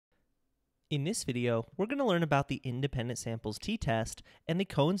In this video, we're going to learn about the independent samples t-test and the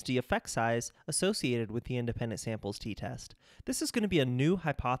Cohen's D effect size associated with the independent samples t-test. This is going to be a new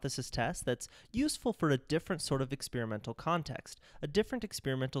hypothesis test that's useful for a different sort of experimental context, a different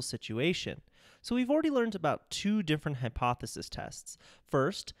experimental situation. So we've already learned about two different hypothesis tests.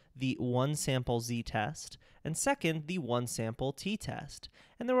 First, the one sample z-test, and second, the one sample t-test.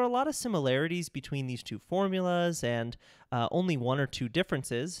 And there were a lot of similarities between these two formulas and only one or two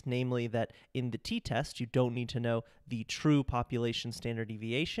differences, namely that in the t-test you don't need to know the true population standard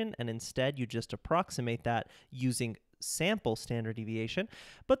deviation, and instead you just approximate that using sample standard deviation.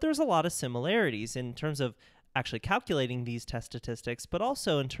 But there's a lot of similarities in terms of actually calculating these test statistics, but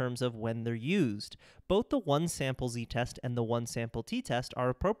also in terms of when they're used. Both the one sample z-test and the one sample t-test are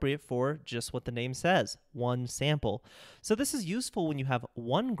appropriate for just what the name says, one sample. So this is useful when you have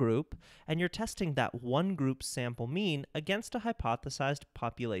one group and you're testing that one group's sample mean against a hypothesized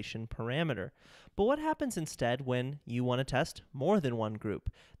population parameter. But what happens instead when you want to test more than one group?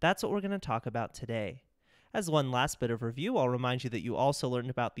 That's what we're going to talk about today. As one last bit of review, I'll remind you that you also learned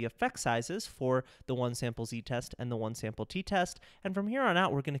about the effect sizes for the one sample z-test and the one sample t-test, and from here on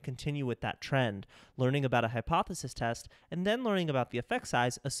out we're going to continue with that trend, learning about a hypothesis test and then learning about the effect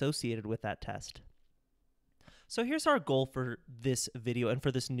size associated with that test. So here's our goal for this video and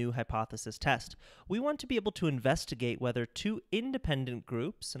for this new hypothesis test. We want to be able to investigate whether two independent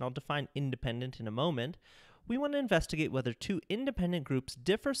groups, and I'll define independent in a moment, we want to investigate whether two independent groups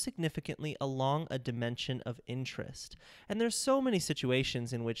differ significantly along a dimension of interest. And there's so many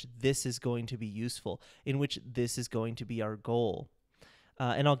situations in which this is going to be useful, in which this is going to be our goal.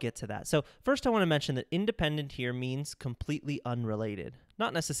 And I'll get to that. So first I want to mention that independent here means completely unrelated.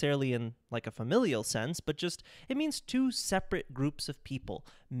 Not necessarily in like a familial sense, but just it means two separate groups of people,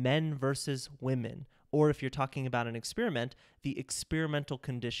 men versus women. Or if you're talking about an experiment, the experimental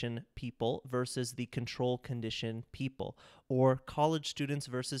condition people versus the control condition people, or college students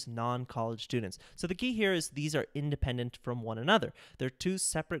versus non-college students. So the key here is these are independent from one another. They're two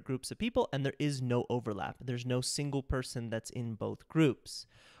separate groups of people and there is no overlap. There's no single person that's in both groups.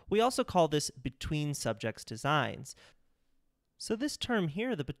 We also call this between subjects designs. So this term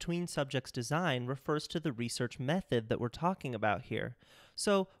here, the between subjects design, refers to the research method that we're talking about here.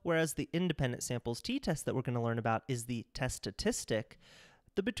 So whereas the independent samples t-test that we're going to learn about is the test statistic,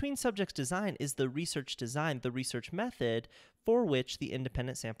 the between subjects design is the research design, the research method for which the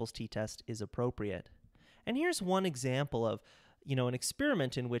independent samples t-test is appropriate. And here's one example of an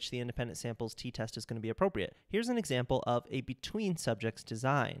experiment in which the independent samples t-test is going to be appropriate. Here's an example of a between subjects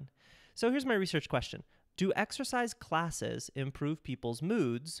design. So here's my research question. Do exercise classes improve people's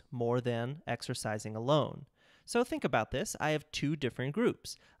moods more than exercising alone? So think about this. I have two different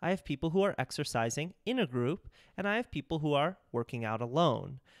groups. I have people who are exercising in a group, and I have people who are working out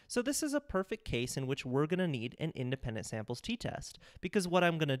alone. So this is a perfect case in which we're going to need an independent samples t-test, because what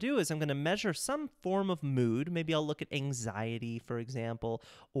I'm going to do is I'm going to measure some form of mood. Maybe I'll look at anxiety, for example,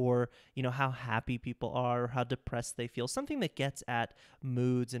 or how happy people are, or how depressed they feel, something that gets at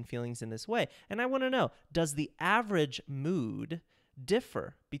moods and feelings in this way. And I want to know, does the average mood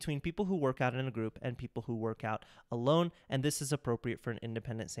differ between people who work out in a group and people who work out alone? And this is appropriate for an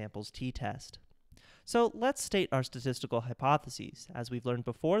independent samples t-test. So let's state our statistical hypotheses. As we've learned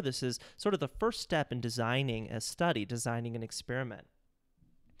before, this is sort of the first step in designing a study, designing an experiment.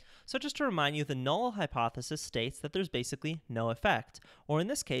 So just to remind you, the null hypothesis states that there's basically no effect, or in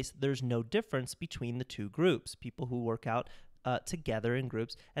this case, there's no difference between the two groups, people who work out together in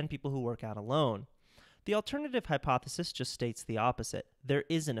groups and people who work out alone. The alternative hypothesis just states the opposite. There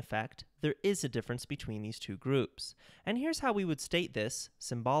is an effect. There is a difference between these two groups. And here's how we would state this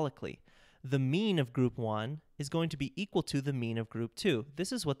symbolically. The mean of group 1 is going to be equal to the mean of group 2.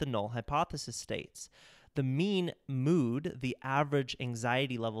 This is what the null hypothesis states. The mean mood, the average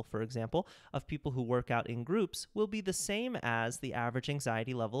anxiety level, for example, of people who work out in groups will be the same as the average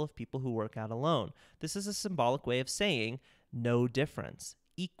anxiety level of people who work out alone. This is a symbolic way of saying no difference,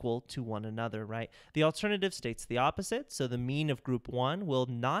 equal to one another, right? The alternative states the opposite, so the mean of group 1 will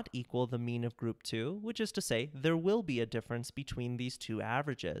not equal the mean of group 2, which is to say there will be a difference between these two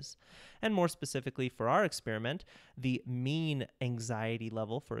averages. And more specifically for our experiment, the mean anxiety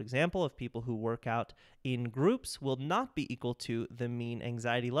level, for example, of people who work out in groups will not be equal to the mean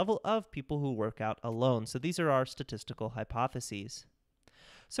anxiety level of people who work out alone. So these are our statistical hypotheses.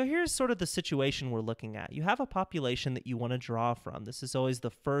 So here's sort of the situation we're looking at. You have a population that you want to draw from. This is always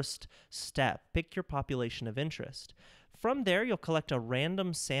the first step. Pick your population of interest. From there, you'll collect a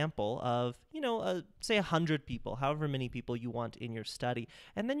random sample of, say 100 people, however many people you want in your study.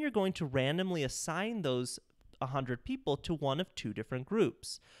 And then you're going to randomly assign those 100 people to one of two different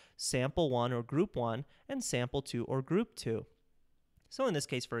groups, sample 1 or group 1 and sample 2 or group 2. So in this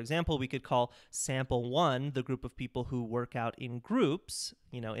case, for example, we could call sample 1 the group of people who work out in groups,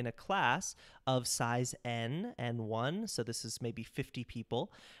 in a class of size n and 1. So this is maybe 50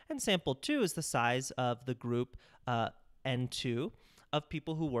 people. And sample 2 is the size of the group n2 of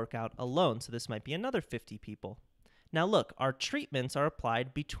people who work out alone. So this might be another 50 people. Now look, our treatments are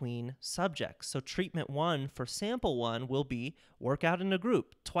applied between subjects. So treatment 1 for sample 1 will be work out in a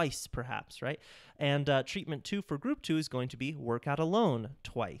group, twice perhaps, right? And treatment 2 for group 2 is going to be work out alone,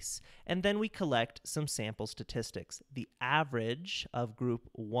 twice. And then we collect some sample statistics. The average of group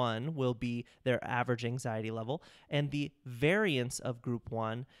 1 will be their average anxiety level, and the variance of group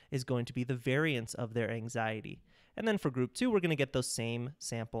 1 is going to be the variance of their anxiety. And then for group 2, we're going to get those same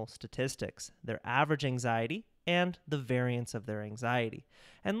sample statistics, their average anxiety and the variance of their anxiety.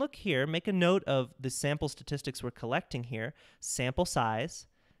 And look here, make a note of the sample statistics we're collecting here: sample size,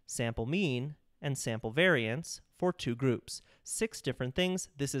 sample mean, and sample variance for two groups. 6 different things.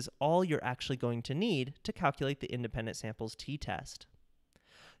 This is all you're actually going to need to calculate the independent samples t-test.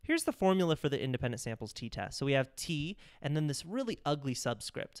 Here's the formula for the independent samples t-test. So we have t and then this really ugly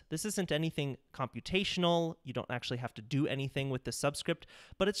subscript. This isn't anything computational. You don't actually have to do anything with the subscript,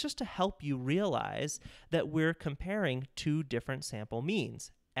 but it's just to help you realize that we're comparing two different sample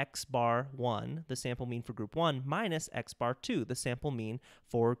means. X bar 1, the sample mean for group 1, minus X bar 2, the sample mean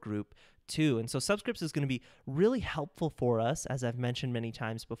for group 2. And so subscripts is going to be really helpful for us, as I've mentioned many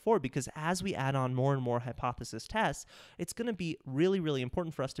times before, because as we add on more and more hypothesis tests, it's going to be really, really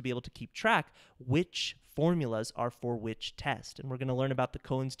important for us to be able to keep track which formulas are for which test. And we're going to learn about the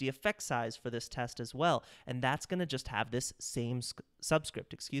Cohens D effect size for this test as well. And that's going to just have this same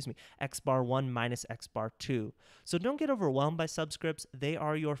subscript, X bar 1 minus X bar 2. So don't get overwhelmed by subscripts. They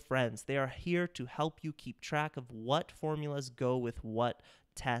are your friends. They are here to help you keep track of what formulas go with what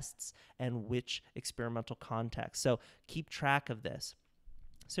tests and which experimental context. So keep track of this.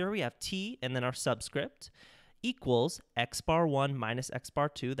 So here we have t and then our subscript equals X bar 1 minus X bar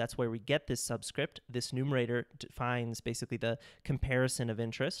 2. That's where we get this subscript. This numerator defines basically the comparison of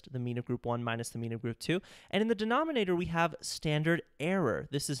interest, the mean of group 1 minus the mean of group 2. And in the denominator, we have standard error.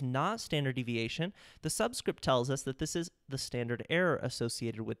 This is not standard deviation. The subscript tells us that this is the standard error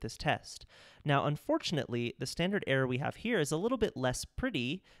associated with this test. Now, unfortunately, the standard error we have here is a little bit less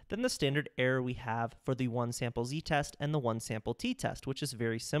pretty than the standard error we have for the one sample z-test and the one sample t-test, which is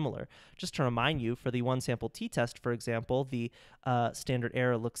very similar. Just to remind you, for the one sample t-test, for example, the standard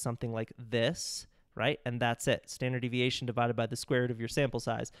error looks something like this, right? And that's it. Standard deviation divided by the square root of your sample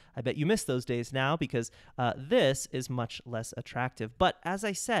size. I bet you miss those days now because this is much less attractive. But as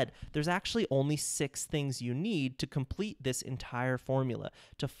I said, there's actually only 6 things you need to complete this entire formula,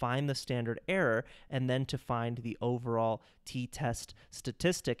 to find the standard error and then to find the overall t-test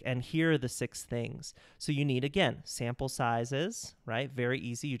statistic. And here are the 6 things. So you need, again, sample sizes, right? Very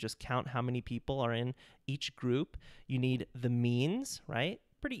easy. You just count how many people are in each group. You need the means, right?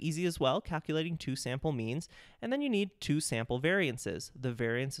 Pretty easy as well, calculating 2 sample means. And then you need 2 sample variances, the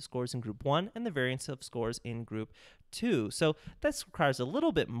variance of scores in group 1 and the variance of scores in group 2. So this requires a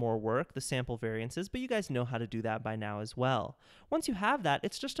little bit more work, the sample variances, but you guys know how to do that by now as well. Once you have that,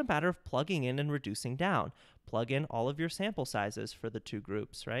 it's just a matter of plugging in and reducing down. Plug in all of your sample sizes for the 2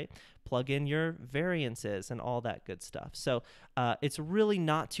 groups, right? Plug in your variances and all that good stuff. So it's really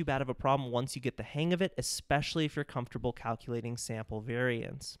not too bad of a problem once you get the hang of it, especially if you're comfortable calculating sample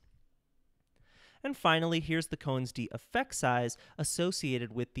variance. And finally, here's the Cohens D effect size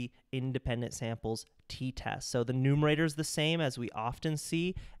associated with the independent samples t-test. So the numerator is the same as we often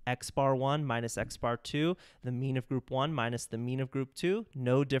see, X bar 1 minus X bar 2, the mean of group 1 minus the mean of group 2,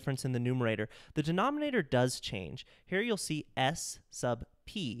 no difference in the numerator. The denominator does change. Here you'll see S sub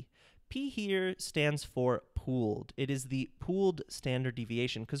P. P here stands for pooled. It is the pooled standard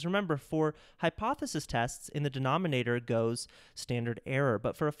deviation, because remember, for hypothesis tests, in the denominator goes standard error,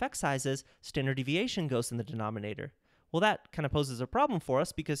 but for effect sizes, standard deviation goes in the denominator. Well, that kind of poses a problem for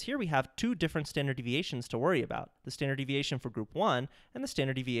us because here we have 2 different standard deviations to worry about, the standard deviation for group 1 and the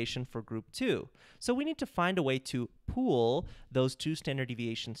standard deviation for group 2. So we need to find a way to pool those 2 standard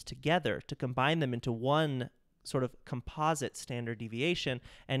deviations together, to combine them into one sort of composite standard deviation,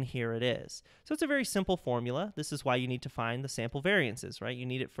 and here it is. So it's a very simple formula. This is why you need to find the sample variances, right? You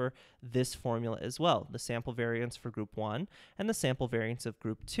need it for this formula as well, the sample variance for group 1 and the sample variance of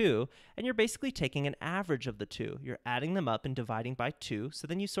group 2, and you're basically taking an average of the 2. You're adding them up and dividing by 2, so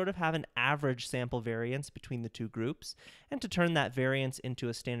then you sort of have an average sample variance between the 2 groups, and to turn that variance into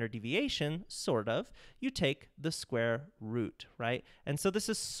a standard deviation, sort of, you take the square root, right? And so this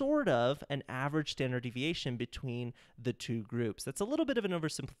is sort of an average standard deviation between between the two groups. That's a little bit of an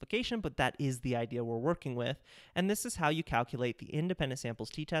oversimplification, but that is the idea we're working with. And this is how you calculate the independent samples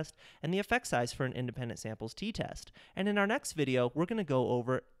t-test and the effect size for an independent samples t-test. And in our next video, we're going to go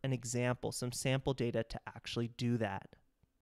over an example, some sample data to actually do that.